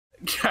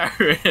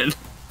Karen.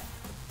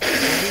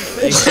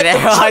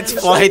 Let's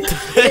play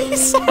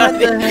this.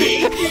 Mario?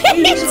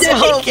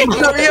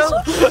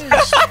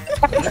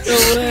 No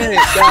way,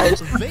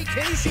 guys.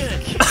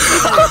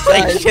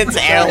 Vacations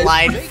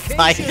Airline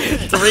Flight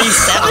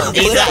 370.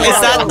 Is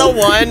that the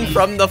one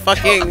from the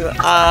fucking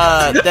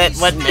that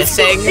went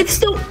missing? It's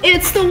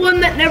the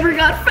one that never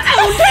got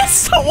found.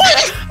 It's the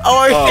one.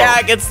 Oh yeah,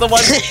 it's the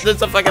one.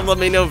 There's a fucking Let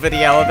Me Know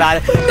video about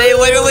it. They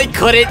literally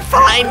couldn't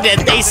find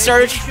it. They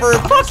searched for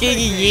fucking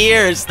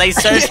years. They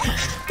searched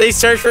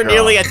for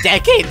nearly a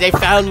decade. They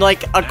found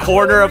like a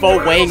corner of a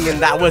wing, and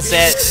that was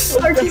it.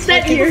 Is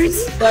that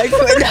yours?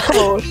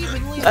 No.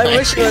 I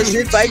wish it was.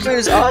 Your bike man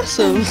is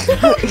awesome.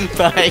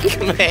 Bike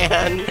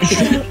man.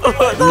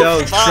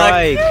 No,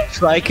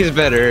 Trike is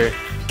better.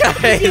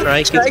 Trike is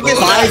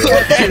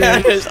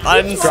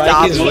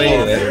unstoppable.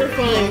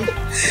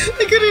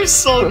 Look at he's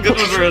so good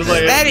with her.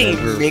 Like, that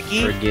ain't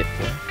Mickey.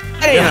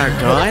 That ain't our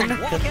gun.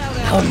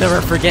 I'll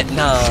never forget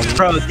Nom.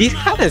 Bro, these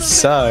kinda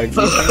suck. These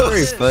are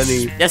very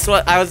funny. Guess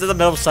what? I was in the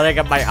middle of setting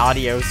up my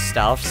audio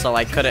stuff, so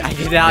I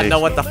did not know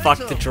what the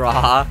fuck to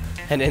draw.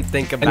 I didn't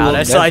think about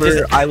it, so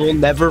I will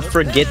never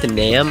forget the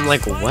Nam.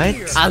 Like what?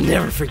 I'll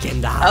never forget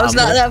Nam. How was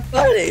not that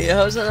funny?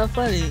 How was not that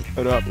funny?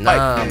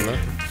 Nam.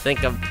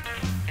 Think of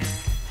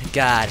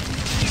God.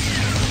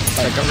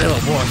 Like a real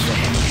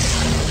warfare.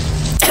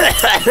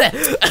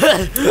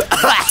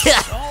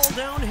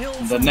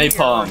 The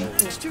napalm.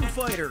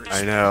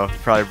 I know,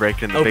 probably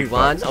breaking the big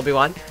butt.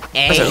 Obi-Wan.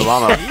 That's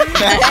Obama.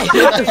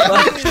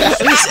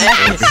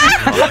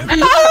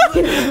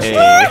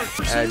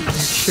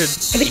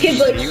 The kid's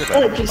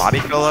like, Body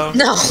pillow?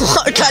 No,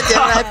 god damn it,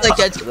 I have to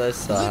catch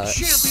this.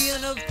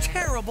 Champion of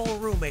terrible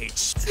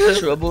roommates.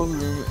 Trouble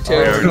roommate.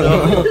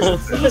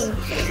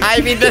 I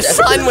mean, the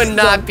sun would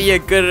not be a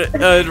good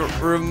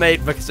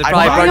roommate because it'd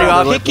probably burn you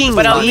off.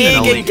 But a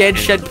League and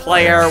Genshin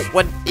player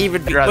would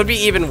be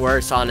even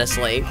worse,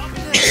 honestly.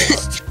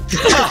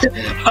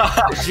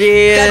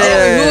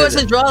 Yeah. Who was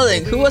it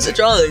drawing? Who was it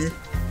drawing?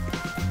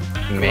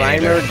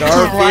 Reimer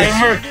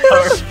Garfield.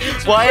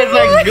 Why is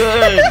that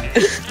good?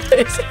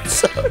 It's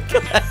so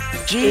good.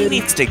 Gene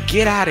needs to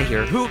get out of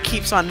here. Who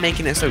keeps on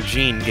making it so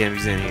Gene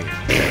gets in here?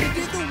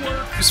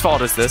 Whose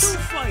fault is this?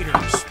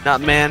 Not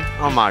man.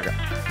 Oh my god.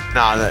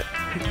 Nah, that.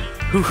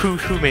 Who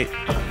made?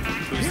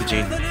 Who's the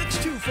Gene?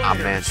 Oh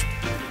man.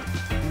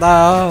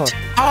 No.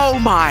 Oh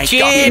my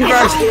Gene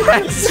god.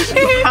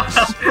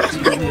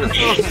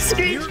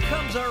 Here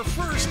comes our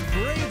first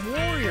brave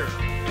warrior.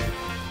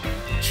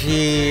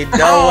 Gene,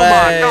 no way.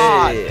 My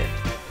god.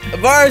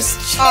 Verse.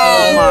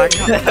 Oh my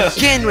god.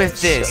 Again with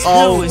this.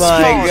 Oh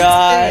my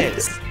god.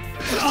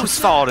 Whose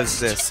fault is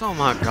this? Oh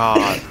my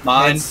god.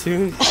 Mine.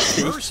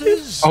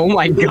 Oh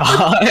my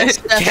god. It's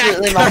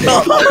definitely my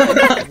fault.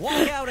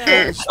 Walk out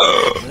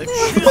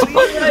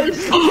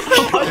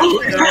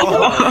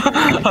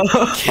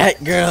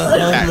Cat girl.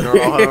 Cat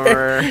girl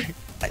Homer.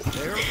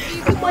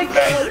 oh my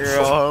god.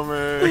 Girl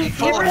Homer.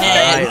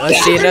 Alright,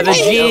 let's see another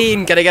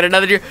Gene. Can I get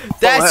another Gene?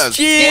 That's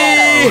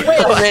Gene! Wait a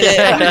minute,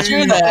 how did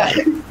you do that?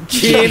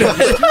 Gene.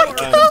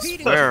 I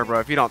swear, bro,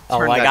 if you don't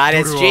turn Oh my that god,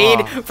 it's doodle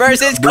Gene off.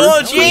 versus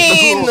Cool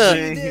Gene!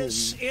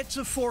 this, it's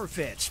a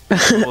forfeit.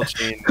 Cool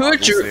Gene. Who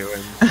would you-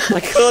 obviously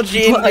wins. Cool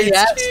Gene Well, beats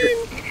yeah.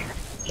 Gene.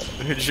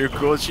 Who's your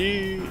Cool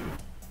Gene?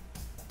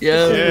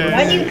 Yeah.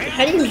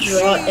 How do you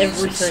draw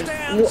everything?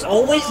 You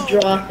always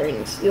draw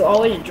things. You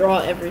always draw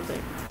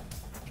everything.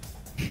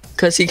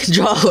 Cause he can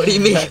draw, what do you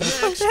mean?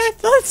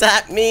 What's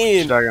that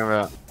mean? What are you talking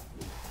about?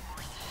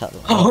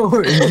 Oh, no.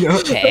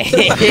 Okay.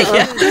 I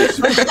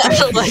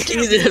don't like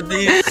either of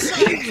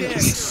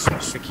these.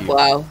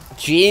 Wow.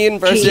 Gene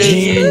versus...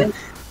 Gene. Who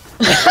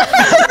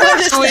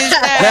is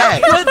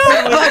that? What the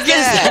fuck is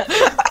that?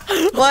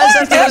 Why is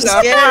that so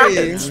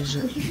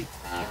scary?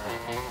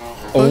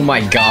 Oh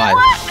my god.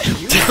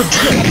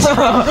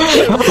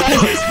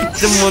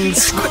 Someone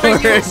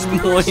squares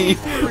more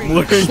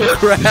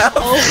crap.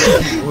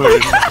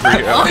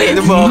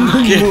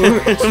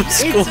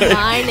 It's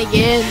mine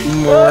again.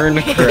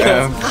 Morn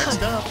crap.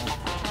 Next up,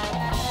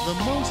 the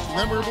most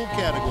memorable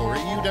category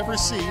you'd ever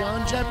see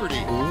on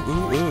Jeopardy.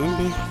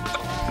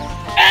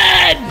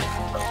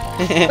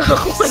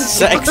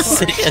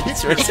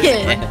 Sex versus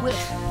N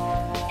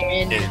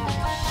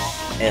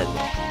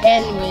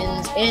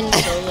wins. N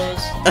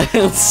solos.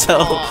 So...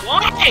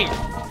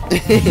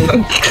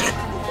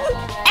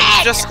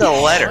 It's just a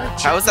letter.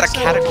 How is that a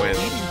category?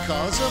 Leading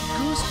cause of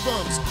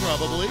goosebumps,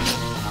 probably.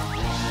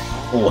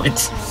 What?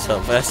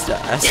 Sylvester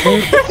S.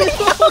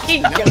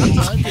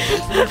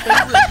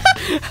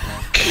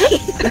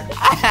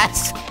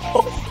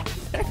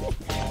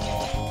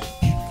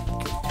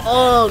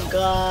 Oh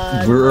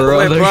god.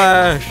 Brother.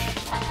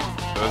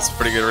 That's a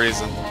pretty good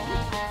reason.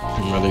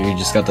 Brother, you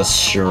just got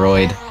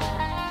destroyed.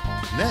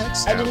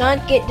 Next, I did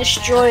not get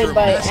destroyed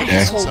by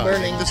asshole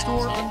burning. the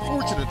store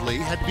unfortunately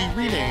had to be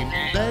renamed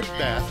Bed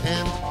Bath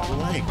and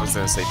Blank. I was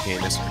gonna say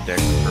penis for dick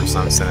or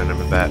some synonym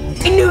of that.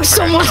 I knew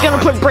someone was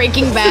gonna put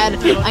Breaking Bad.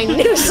 I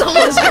knew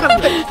someone was gonna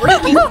put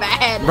Breaking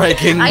Bad.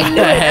 Breaking I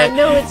knew it. I Bad.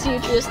 know it's you,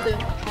 Tristan.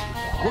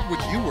 What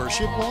would you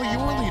worship while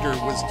your leader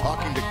was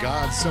talking to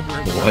God somewhere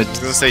in the What? I was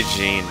gonna say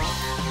Gene.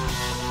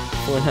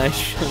 When I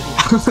should.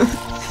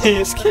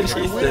 He's getting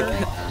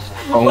sick.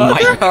 Oh my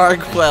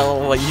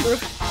Hargwell, what you?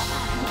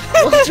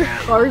 Walter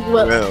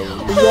Hardwell.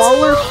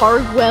 Waller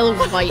Hardwell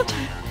White.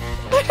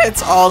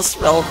 It's all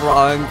spelled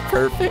wrong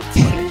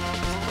perfectly.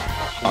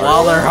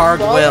 Waller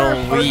Hardwell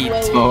Wheat.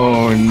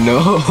 Oh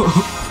no.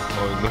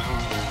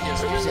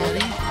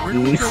 Zaddy, where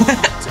do we go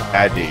now, Tom?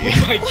 Daddy.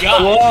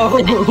 Whoa.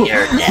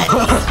 You're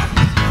dead.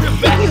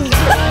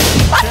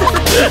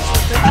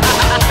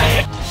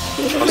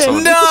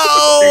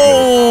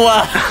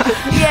 No!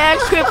 Yeah,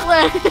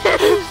 Crippler.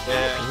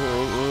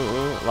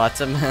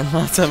 Lots of men,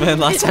 lots of men,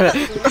 lots of men.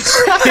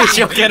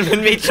 Mitchell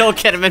Kidman, Mitchell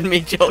Kidman,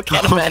 Mitchell Oh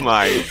Kidman.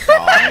 my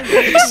god.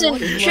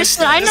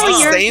 Tristan, I know It's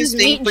the yours same is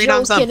thing Meet three Joe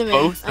times on Kinnaman.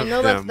 both I of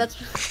know them.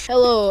 that's.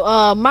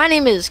 Hello, my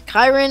name is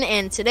Kyron,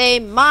 and today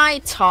my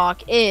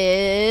talk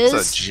It's a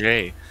is.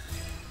 J.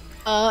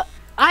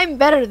 I'm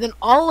better than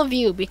all of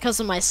you because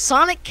of my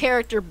Sonic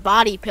character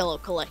body pillow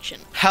collection.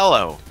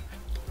 Hello.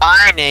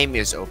 My name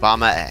is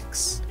Obama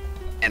X.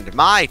 And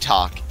my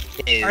talk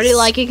is... I already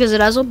like it because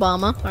it has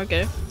Obama.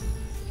 Okay.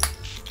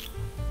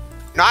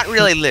 Not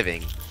really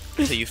living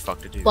until you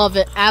fucked a dude. Love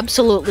it.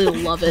 Absolutely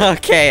love it.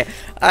 Okay,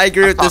 I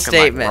agree with the Talking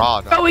like statement.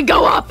 raw, dog. Joey,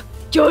 go up!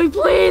 Joey,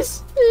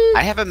 please!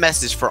 I have a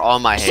message for all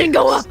my Tristan, haters.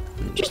 go up!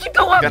 Tristan,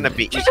 go up! Gonna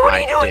be Tristan, what are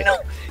my you doing? dick. No!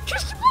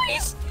 Tristan,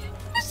 please!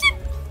 Tristan,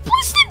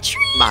 please the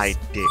trees! My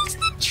dick. Please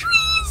the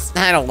trees!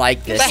 I don't like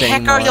What this the heck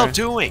anymore. are y'all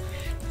doing?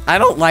 I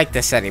don't like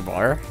this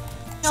anymore.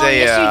 No, Say,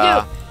 yes, you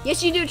do.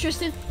 Yes, you do,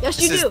 Tristan. Yes,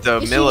 this you is do. the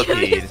yes, millipede.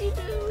 You do. Yes, you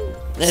do.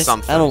 This-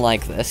 Something. I don't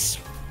like this.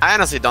 I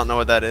honestly don't know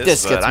what that is,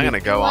 This but gets I'm me- gonna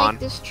go you on. like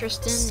this,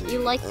 Tristan. You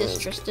like this,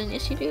 Tristan.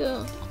 Yes, you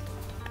do.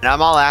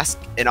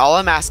 And all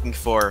I'm asking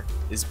for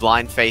is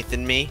blind faith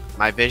in me,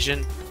 my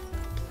vision,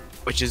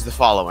 which is the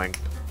following.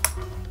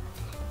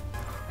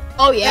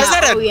 Oh yeah. Is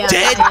that a oh, yeah.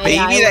 dead yeah, baby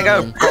yeah, I that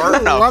love got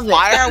burned I love on it.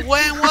 fire?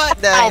 When? What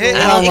the I heck?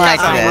 love I don't like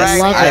You guys this. are I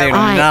love I it. do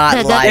Alright, not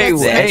that- like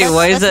that's- this. Hey,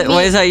 why is that's that?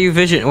 Why me. is that your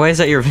vision? Why is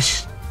that your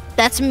vision?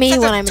 That's me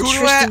That's when a I'm in doodle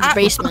Tristan's rat-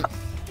 basement.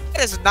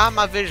 That is not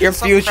my vision. Your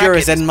Some future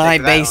is crackhead in my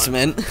picked that one.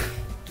 basement.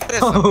 That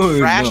is a Oh,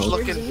 trash no.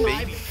 looking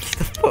baby.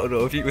 Photo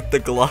of you with the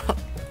glove.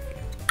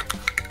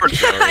 Poor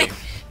Joey.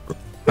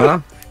 Huh?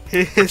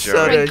 So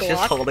Joey. he's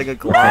just holding a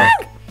glove.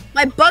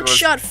 My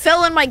buckshot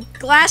fell in my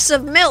glass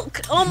of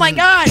milk. Oh my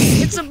god!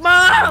 It's a bomb!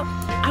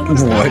 I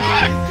was What?